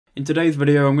In today's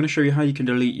video, I'm going to show you how you can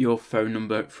delete your phone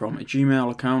number from a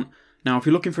Gmail account. Now, if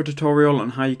you're looking for a tutorial on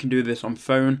how you can do this on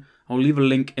phone, I'll leave a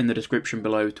link in the description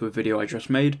below to a video I just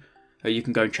made. You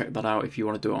can go and check that out if you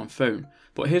want to do it on phone.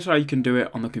 But here's how you can do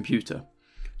it on the computer.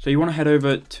 So you want to head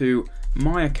over to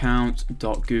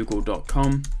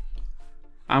myaccount.google.com.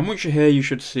 And once you're here, you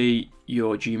should see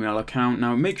your Gmail account.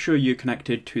 Now, make sure you're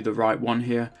connected to the right one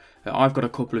here. I've got a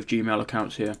couple of Gmail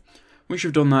accounts here. Once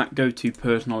you've done that, go to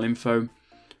personal info.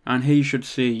 And here you should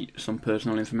see some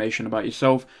personal information about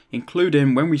yourself,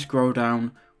 including when we scroll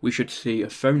down, we should see a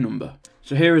phone number.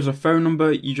 So here is a phone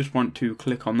number. You just want to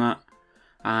click on that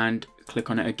and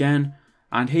click on it again.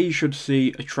 And here you should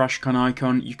see a trash can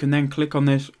icon. You can then click on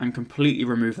this and completely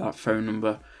remove that phone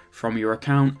number from your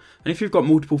account. And if you've got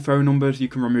multiple phone numbers, you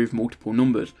can remove multiple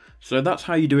numbers. So that's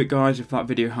how you do it, guys. If that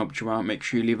video helped you out, make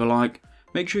sure you leave a like,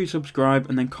 make sure you subscribe,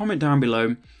 and then comment down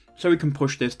below so we can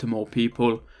push this to more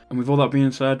people. And with all that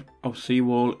being said, I'll see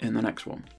you all in the next one.